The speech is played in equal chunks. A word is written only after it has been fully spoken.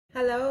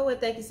Hello, and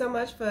thank you so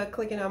much for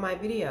clicking on my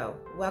video.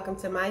 Welcome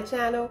to my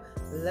channel,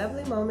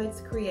 Lovely Moments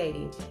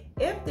Creating.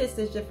 If this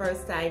is your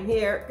first time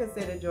here,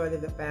 consider joining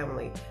the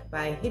family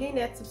by hitting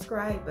that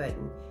subscribe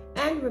button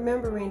and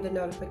remembering the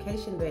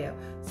notification bell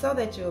so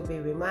that you'll be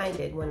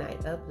reminded when I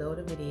upload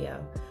a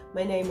video.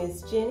 My name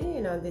is Jenny,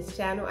 and on this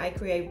channel I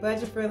create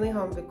budget-friendly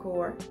home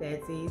decor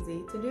that's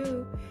easy to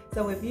do.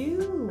 So if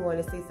you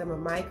want to see some of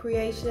my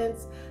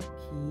creations,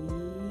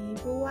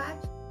 keep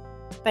watching.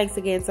 Thanks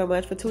again so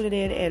much for tuning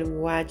in and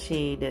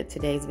watching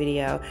today's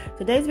video.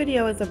 Today's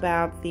video is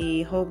about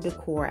the home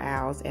decor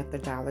aisles at the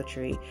Dollar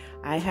Tree.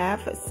 I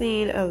have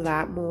seen a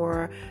lot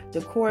more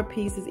decor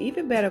pieces,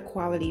 even better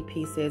quality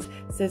pieces,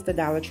 since the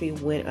Dollar Tree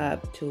went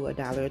up to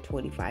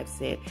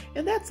 $1.25.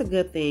 And that's a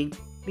good thing,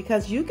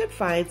 because you can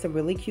find some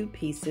really cute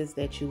pieces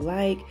that you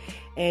like,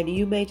 and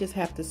you may just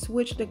have to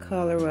switch the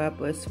color up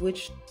or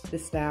switch the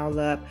style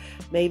up,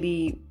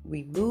 maybe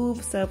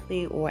remove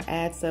something or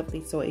add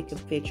something so it can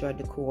fit your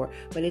decor.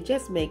 But it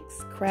just makes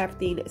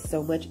crafting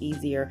so much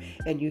easier,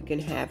 and you can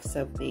have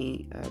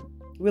something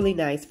really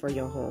nice for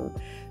your home.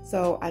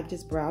 So I'm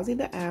just browsing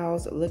the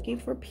aisles, looking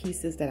for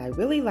pieces that I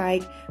really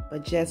like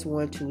but just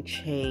want to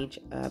change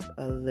up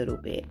a little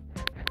bit.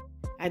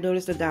 I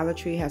noticed the Dollar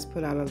Tree has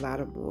put out a lot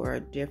of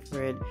more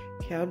different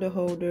candle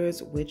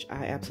holders, which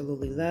I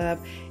absolutely love.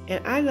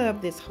 And I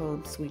love this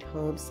Home Sweet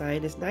Home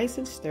sign. It's nice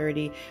and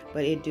sturdy,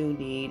 but it do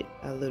need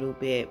a little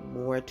bit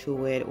more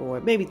to it,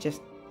 or maybe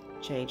just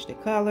change the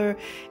color.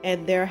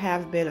 And there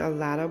have been a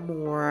lot of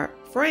more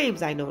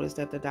frames I noticed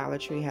that the Dollar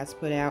Tree has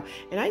put out.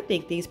 And I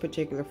think these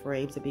particular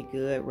frames would be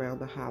good around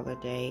the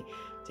holiday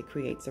to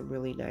create some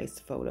really nice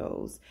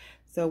photos.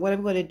 So what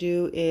I'm going to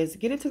do is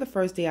get into the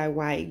first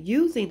DIY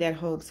using that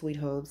Home Sweet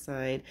Home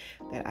sign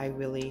that I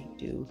really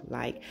do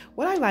like.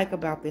 What I like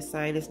about this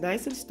sign is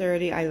nice and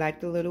sturdy. I like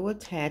the little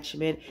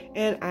attachment,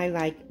 and I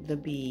like the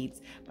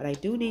beads. But I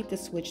do need to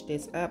switch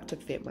this up to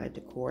fit my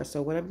decor.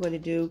 So what I'm going to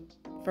do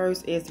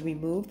first is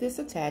remove this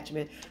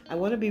attachment. I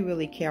want to be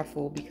really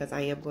careful because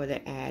I am going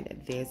to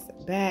add this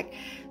back.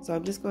 So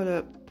I'm just going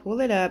to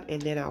pull it up,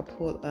 and then I'll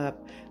pull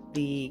up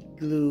the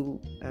glue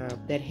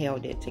that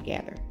held it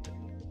together.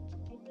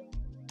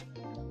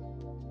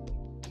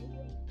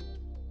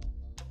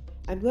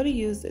 I'm going to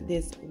use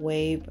this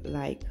wave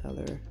light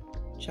color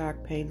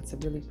chalk paint. It's a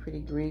really pretty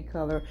green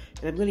color,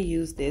 and I'm going to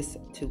use this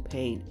to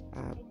paint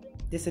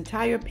this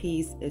entire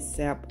piece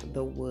except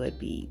the wood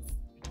beads.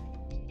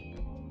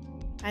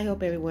 I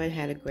hope everyone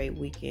had a great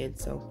weekend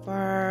so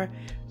far.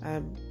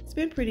 It's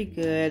been pretty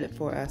good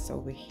for us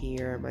over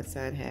here. My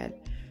son had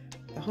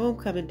the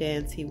homecoming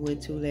dance he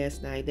went to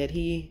last night that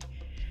he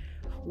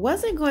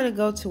wasn't going to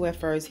go to at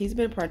first. He's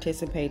been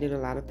participating in a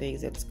lot of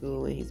things at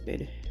school, and he's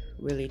been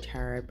really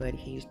tired, but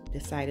he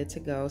decided to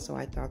go, so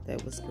I thought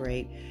that was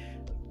great.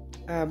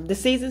 The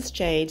seasons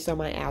change, so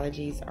my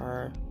allergies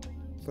are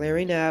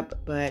flaring up,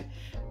 but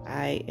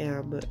I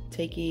am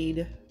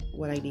taking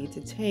what I need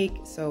to take,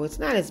 so it's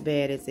not as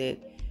bad as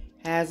it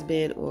has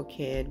been or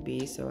can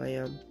be. So I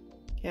am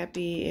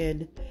happy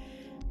and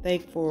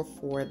thankful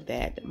for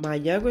that. My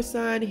younger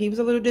son, he was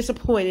a little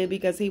disappointed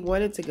because he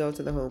wanted to go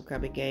to the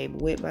homecoming game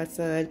with my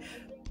son,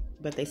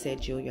 but they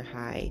said junior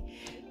high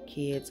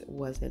kids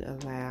wasn't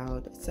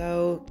allowed,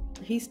 so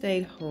he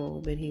stayed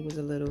home, and he was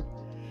a little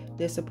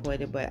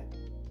disappointed. But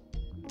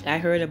I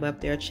heard him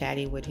up there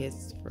chatting with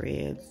his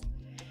friends,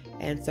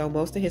 and so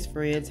most of his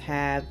friends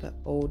have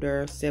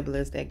older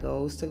siblings that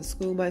goes to the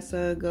school my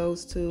son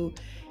goes to,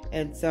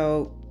 and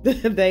so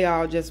they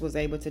all just was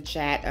able to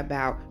chat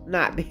about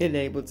not being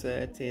able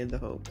to attend the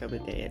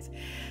homecoming dance.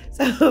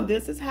 So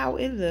this is how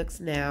it looks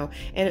now.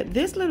 And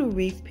this little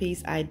wreath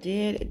piece, I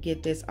did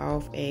get this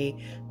off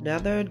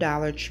another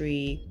Dollar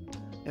Tree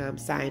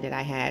sign that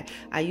I had.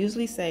 I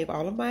usually save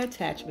all of my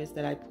attachments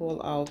that I pull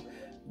off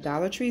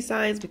Dollar Tree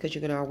signs because you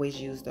can always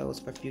use those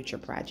for future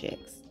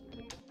projects.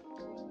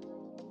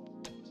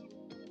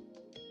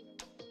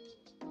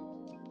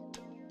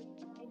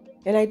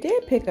 And I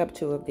did pick up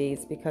 2 of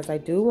these because I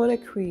do want to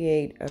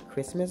create a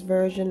Christmas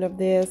version of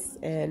this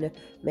and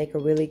make a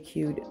really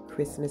cute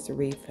Christmas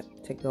wreath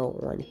to go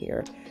on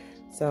here.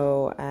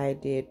 So I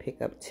did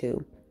pick up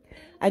 2.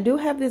 I do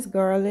have this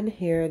garland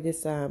here,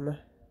 this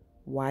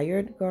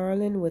wired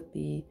garland with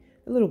the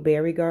little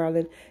berry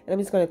garland. And I'm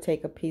just going to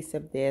take a piece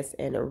of this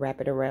and wrap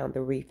it around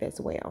the wreath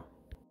as well.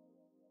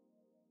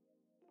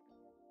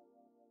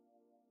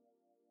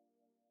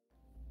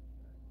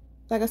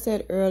 Like I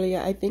said earlier,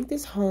 I think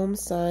this home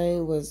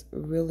sign was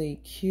really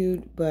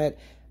cute, but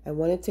I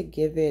wanted to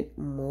give it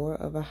more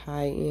of a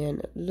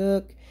high-end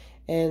look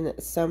and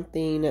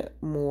something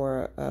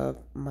more of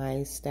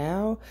my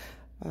style.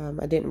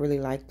 I didn't really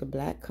like the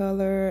black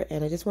color,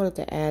 and I just wanted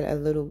to add a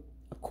little,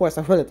 of course,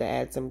 I wanted to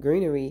add some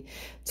greenery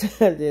to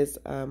this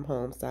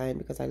home sign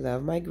because I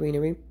love my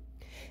greenery.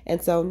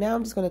 And so now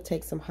I'm just going to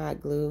take some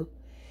hot glue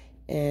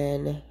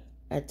and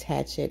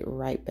attach it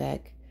right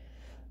back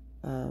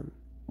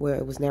where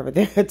it was never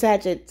there.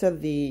 Attach it to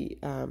the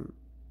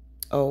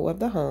O of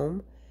the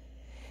home,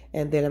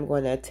 and then I'm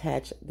going to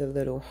attach the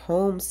little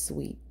home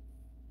sweet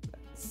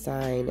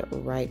sign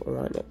right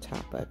on the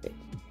top of it.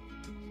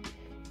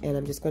 And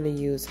I'm just going to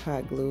use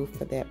hot glue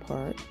for that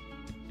part.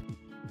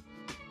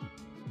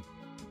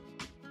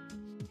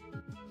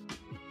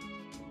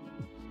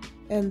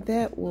 And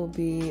that will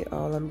be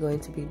all I'm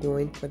going to be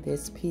doing for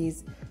this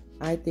piece.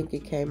 I think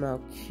it came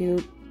out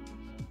cute.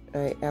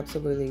 I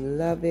absolutely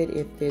love it.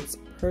 It fits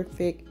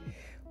perfect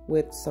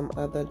with some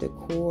other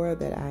decor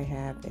that I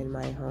have in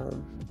my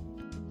home.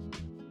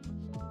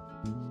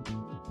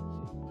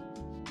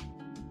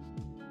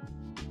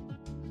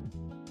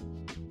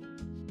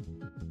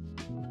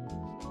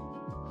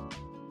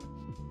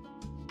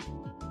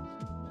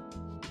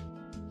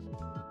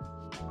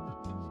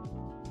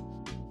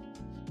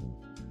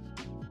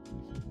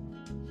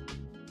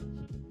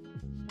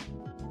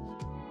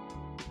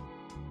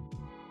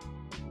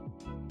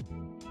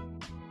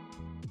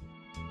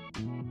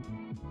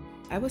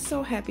 I was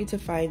so happy to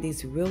find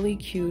these really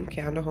cute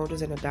candle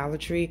holders in a Dollar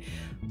Tree.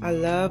 I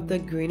love the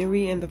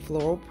greenery and the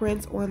floral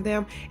prints on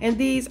them. And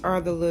these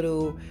are the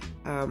little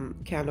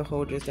candle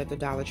holders that the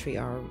Dollar Tree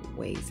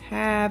always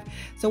have.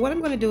 So what I'm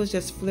going to do is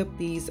just flip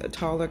these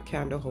taller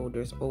candle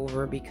holders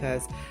over,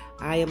 because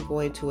I am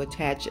going to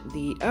attach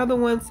the other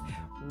ones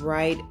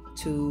right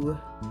to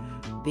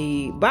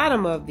the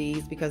bottom of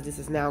these, because this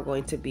is now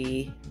going to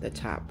be the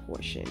top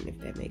portion, if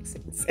that makes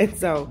sense. And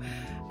so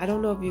I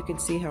don't know if you can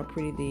see how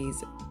pretty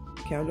these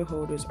candle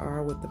holders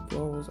are with the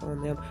florals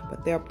on them,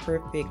 but they're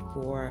perfect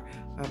for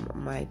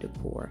my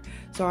decor.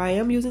 So I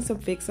am using some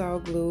fix-all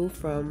glue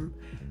from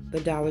the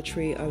Dollar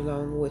Tree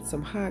along with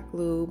some hot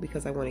glue,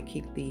 because I want to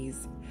keep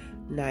these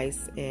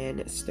nice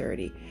and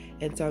sturdy.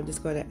 And so I'm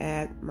just going to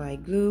add my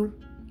glue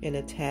and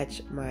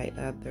attach my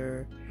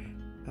other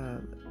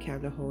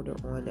candle holder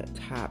on the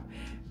top.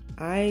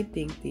 I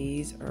think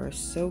these are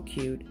so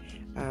cute.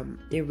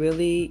 It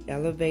really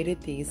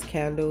elevated these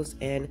candles,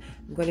 and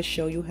I'm going to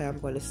show you how I'm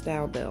going to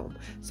style them.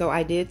 So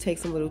I did take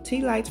some little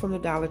tea lights from the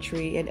Dollar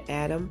Tree and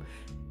add them,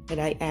 and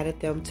I added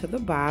them to the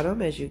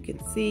bottom, as you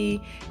can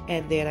see,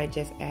 and then I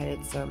just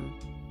added some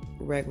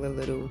regular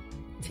little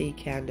tea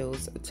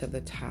candles to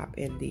the top,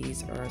 and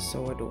these are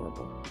so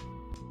adorable.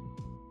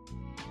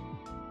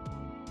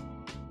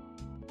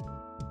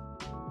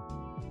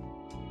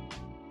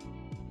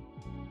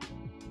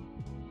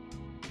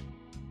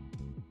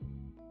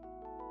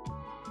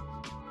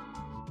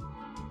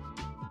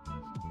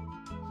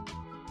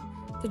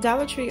 The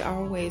Dollar Tree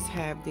always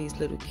have these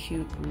little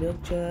cute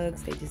milk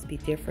jugs. They just be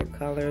different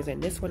colors,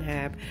 and this one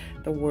have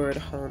the word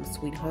Home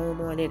Sweet Home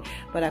on it.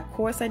 But of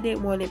course I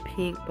didn't want it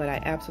pink, but I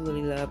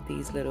absolutely love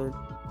these little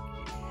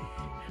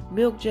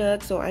milk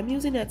jugs. So I'm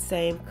using that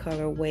same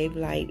color Wave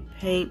Light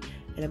paint,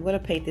 and I'm going to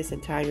paint this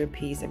entire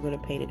piece. I'm going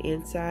to paint it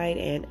inside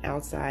and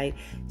outside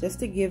just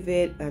to give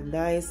it a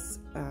nice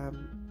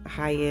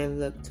high-end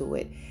look to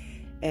it.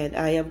 And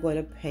I am going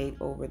to paint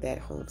over that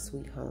Home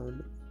Sweet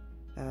Home.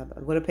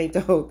 I'm going to paint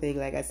the whole thing.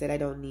 Like I said, I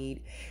don't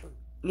need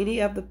any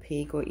of the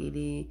pink or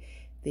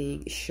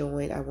anything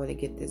showing. I want to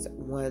get this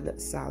one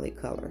solid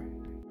color.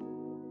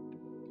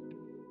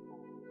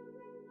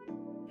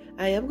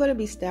 I am going to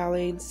be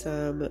styling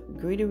some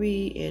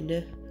greenery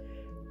in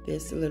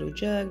this little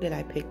jug that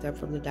I picked up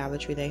from the Dollar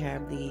Tree. They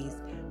have these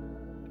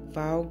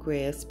fall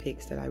grass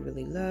picks that I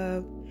really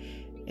love,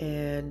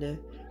 and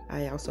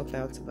I also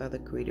found some other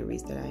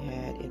greeneries that I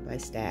had in my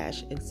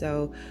stash. And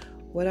so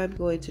what I'm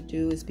going to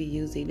do is be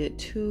using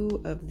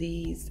 2 of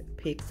these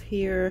picks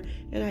here,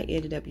 and I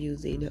ended up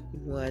using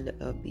one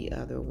of the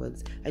other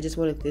ones. I just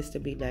wanted this to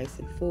be nice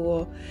and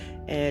full,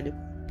 and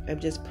I'm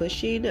just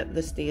pushing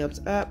the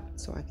stems up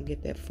so I can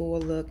get that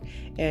full look.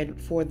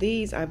 And for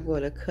these, I'm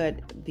going to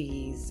cut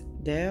these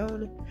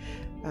down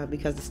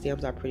because the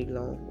stems are pretty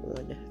long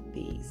on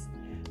these.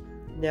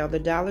 Now the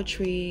Dollar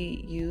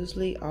Tree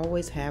usually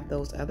always have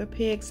those other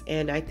picks,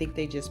 and I think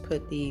they just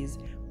put these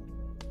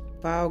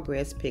fall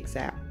grass picks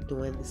out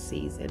during the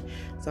season.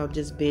 So I'm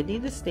just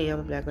bending the stem.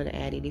 I'm not going to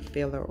add any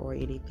filler or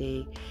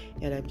anything,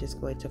 and I'm just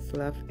going to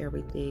fluff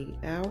everything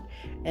out,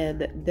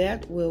 and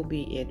that will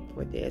be it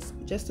for this.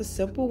 Just a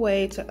simple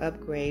way to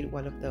upgrade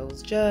one of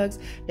those jugs.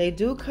 They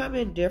do come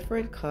in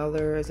different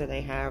colors and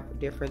they have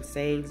different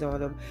sayings on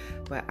them,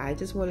 but I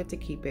just wanted to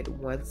keep it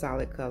one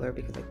solid color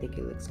because I think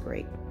it looks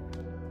great.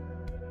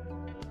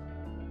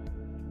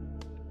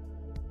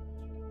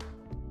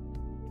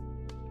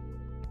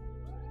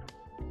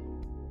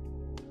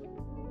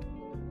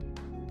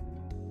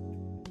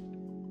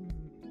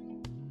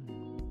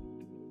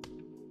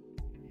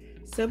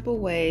 Simple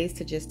ways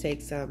to just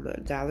take some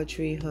Dollar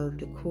Tree home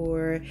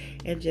decor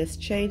and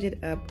just change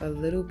it up a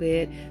little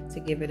bit to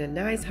give it a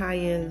nice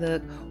high-end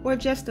look, or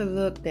just a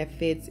look that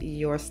fits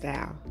your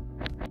style.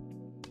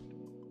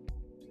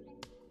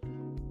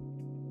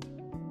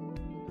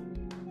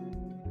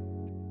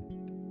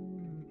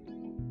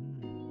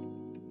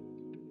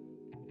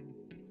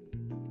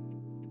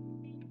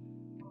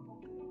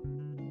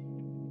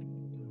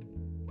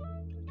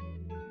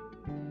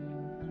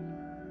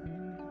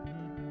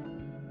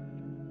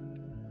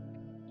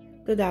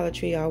 The Dollar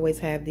Tree always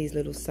have these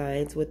little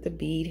signs with the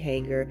bead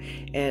hanger,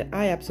 and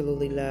I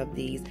absolutely love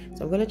these.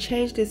 So I'm going to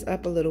change this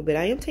up a little bit.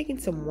 I am taking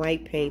some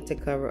white paint to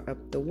cover up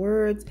the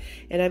words,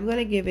 and I'm going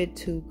to give it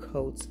 2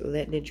 coats,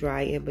 letting it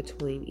dry in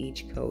between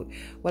each coat.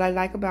 What I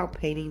like about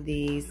painting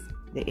these,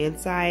 the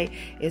inside,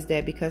 is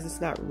that because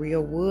it's not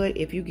real wood,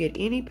 if you get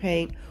any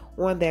paint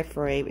on that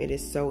frame, it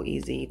is so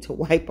easy to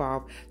wipe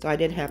off. So I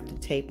didn't have to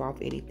tape off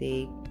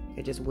anything.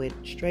 It just went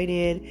straight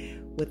in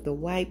with the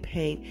white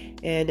paint,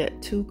 and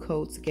 2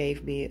 coats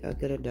gave me a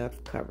good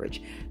enough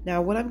coverage.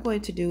 Now what I'm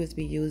going to do is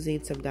be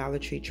using some Dollar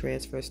Tree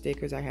transfer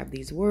stickers. I have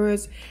these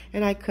words,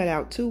 and I cut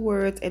out 2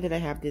 words, and then I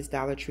have this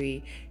Dollar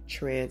Tree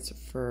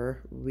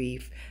transfer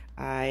wreath.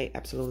 I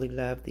absolutely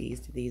love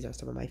these. These are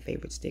some of my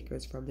favorite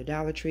stickers from the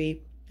Dollar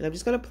Tree. And I'm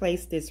just going to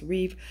place this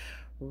wreath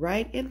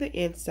right in the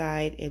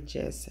inside and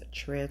just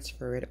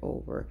transfer it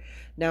over.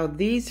 Now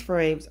these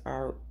frames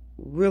are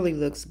really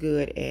looks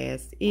good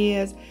as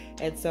is,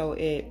 and so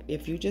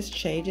if you just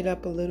change it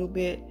up a little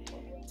bit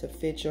to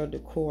fit your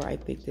decor, I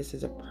think this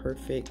is a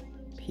perfect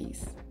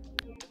piece.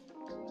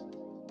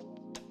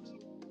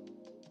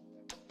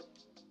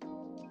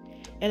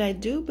 And I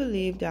do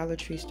believe Dollar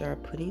Tree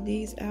started putting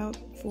these out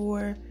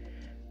for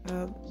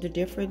the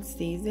different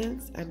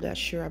seasons. I'm not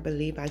sure. I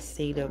believe I've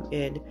seen them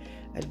in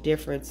a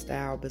different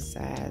style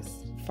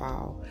besides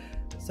fall.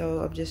 So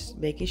I'm just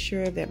making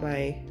sure that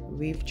my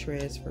wreath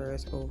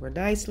transfers over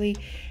nicely,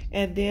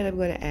 and then I'm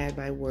going to add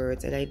my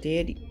words. And I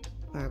did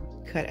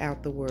cut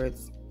out the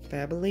words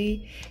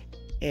family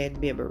and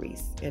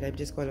memories, and I'm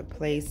just going to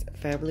place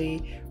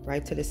family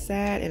right to the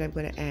side, and I'm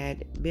going to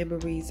add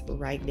memories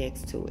right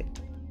next to it.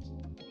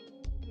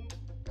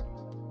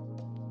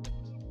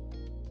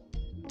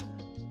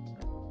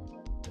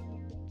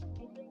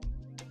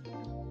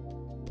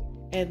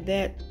 And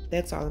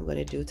that's all I'm going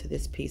to do to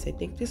this piece. I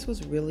think this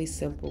was really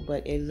simple,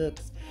 but it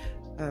looks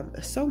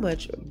so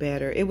much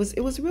better. It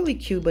was really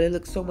cute, but it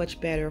looks so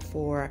much better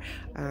for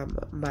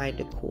my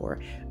decor.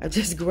 I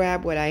just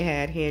grabbed what I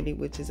had handy,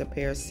 which is a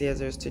pair of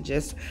scissors, to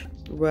just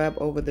rub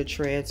over the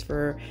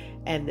transfer,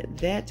 and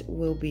that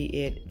will be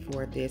it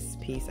for this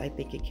piece. I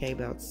think it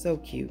came out so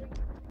cute.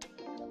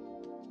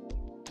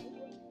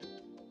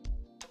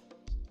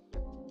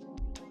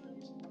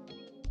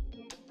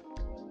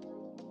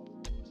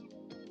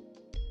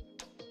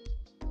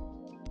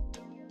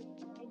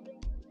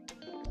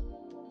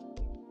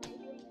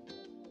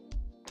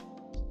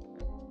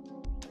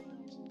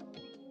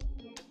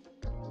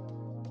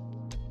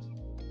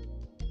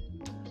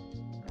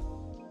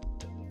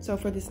 So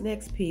for this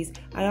next piece,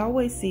 I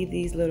always see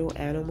these little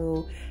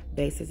animal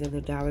bases in the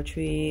Dollar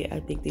Tree. I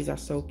think these are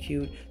so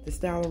cute to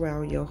style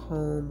around your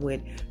home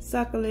with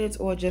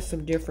succulents or just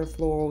some different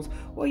florals,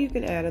 or you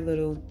can add a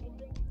little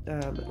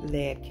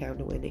LED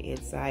candle in the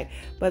inside.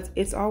 But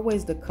it's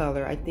always the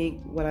color. I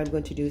think what I'm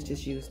going to do is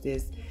just use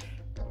this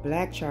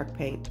black chalk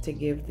paint to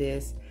give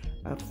this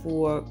a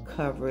full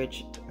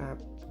coverage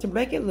to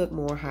make it look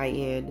more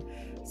high-end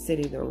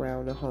sitting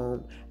around the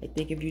home. I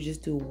think if you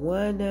just do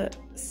one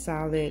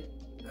solid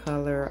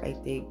color, I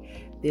think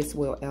this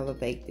will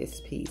elevate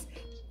this piece.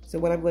 So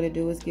what I'm going to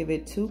do is give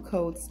it 2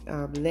 coats,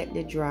 letting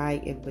it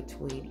dry in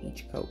between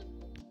each coat.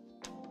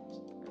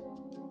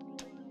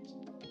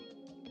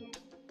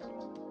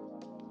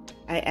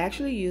 I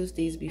actually used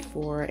these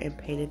before and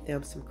painted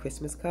them some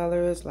Christmas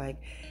colors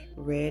like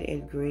red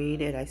and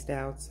green, and I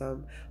styled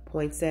some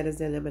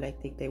poinsettias in them, and I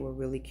think they were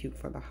really cute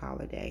for the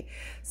holiday.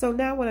 So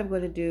now what I'm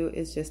going to do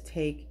is just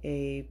take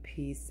a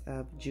piece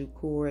of jute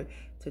cord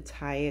to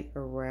tie it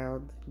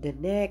around the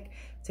neck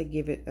to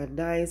give it a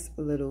nice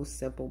little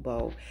simple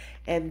bow.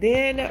 And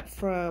then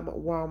from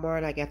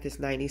Walmart, I got this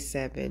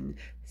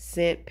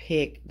 97-cent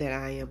pick that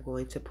I am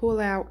going to pull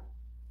out,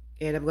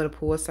 and I'm going to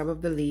pull some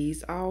of the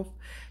leaves off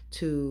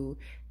to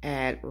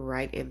add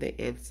right in the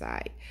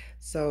inside.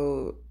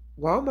 So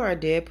Walmart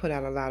did put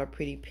out a lot of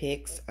pretty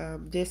picks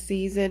this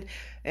season,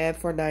 and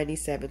for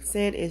 97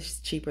 cents, it's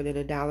cheaper than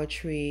a Dollar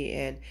Tree,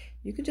 and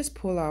you can just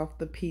pull off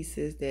the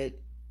pieces that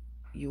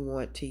you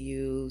want to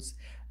use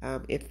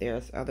if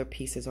there's other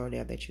pieces on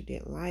there that you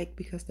didn't like,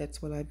 because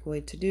that's what I'm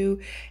going to do.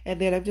 And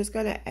then I'm just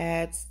going to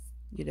add,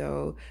 you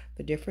know,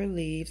 the different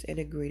leaves and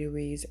the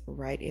greeneries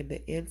right in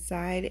the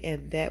inside,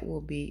 and that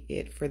will be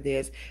it for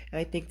this. And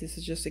I think this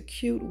is just a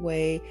cute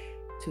way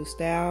to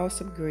style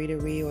some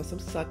greenery or some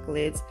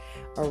succulents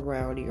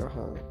around your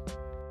home.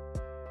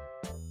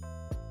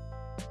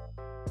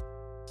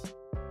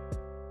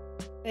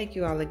 Thank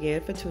you all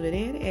again for tuning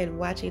in and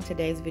watching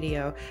today's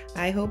video.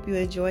 I hope you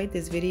enjoyed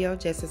this video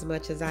just as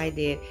much as I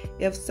did.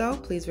 If so,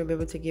 please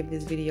remember to give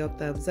this video a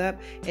thumbs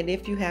up. And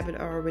if you haven't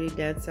already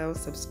done so,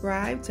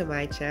 subscribe to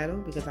my channel,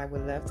 because I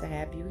would love to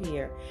have you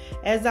here.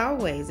 As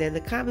always, in the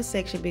comment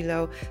section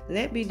below,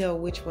 let me know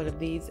which one of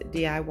these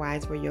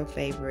DIYs were your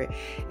favorite.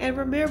 And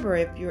remember,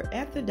 if you're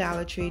at the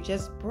Dollar Tree,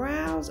 just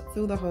browse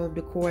through the home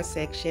decor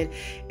section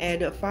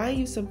and find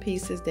you some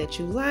pieces that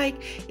you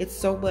like. It's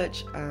so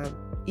much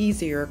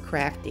easier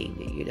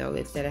crafting, you know,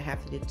 instead of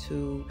having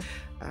to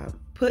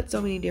put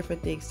so many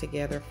different things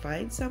together.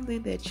 Find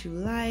something that you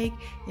like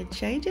and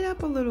change it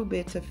up a little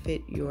bit to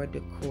fit your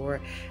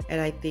decor,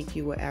 and I think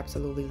you will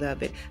absolutely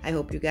love it. I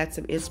hope you got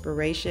some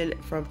inspiration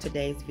from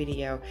today's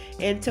video.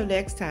 Until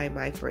next time,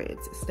 my friends,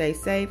 stay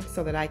safe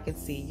so that I can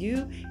see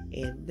you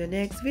in the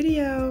next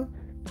video.